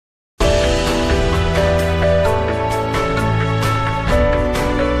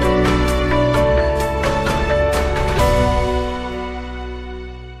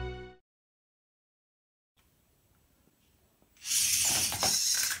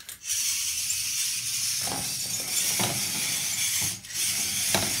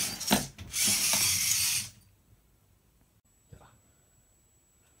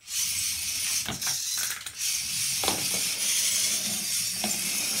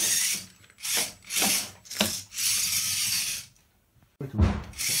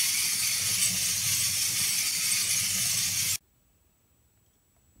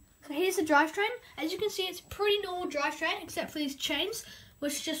drivetrain. As you can see, it's pretty normal drivetrain except for these chains,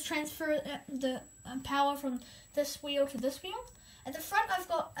 which just transfer the power from this wheel to this wheel. At the front, I've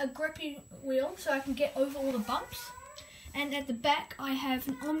got a grippy wheel so I can get over all the bumps. And at the back, I have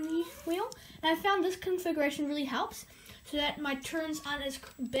an Omni wheel. And I found this configuration really helps so that my turns aren't as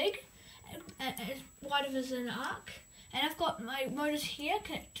big, as wide as an arc. And I've got my motors here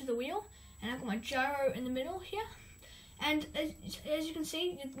connected to the wheel, and I've got my gyro in the middle here. And as you can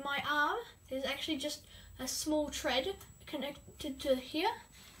see, my arm is actually just a small tread connected to here.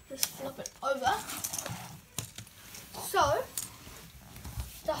 Let's flip it over. So,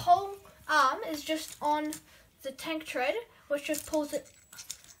 the whole arm is just on the tank tread, which just pulls it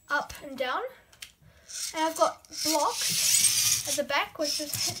up and down. And I've got blocks at the back, which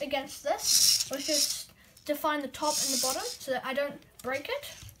just hit against this, which just define the top and the bottom so that I don't break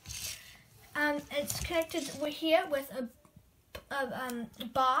it. It's connected here with a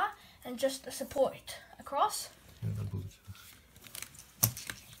bar and just a support across. And then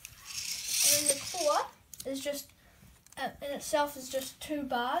the core is just in itself is just 2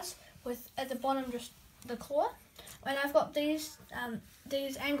 bars with at the bottom just the claw. And I've got these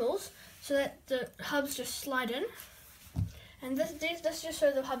angles so that the hubs just slide in. And this just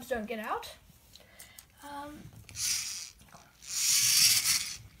so the hubs don't get out.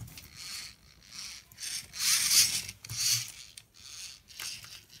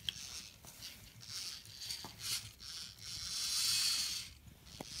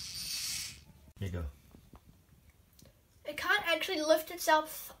 Here you go. It can't actually lift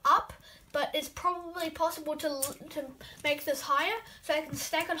itself up, but it's probably possible to make this higher, so I can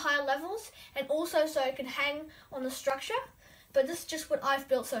stack on higher levels, and also so I can hang on the structure. But this is just what I've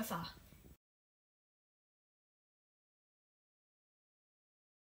built so far.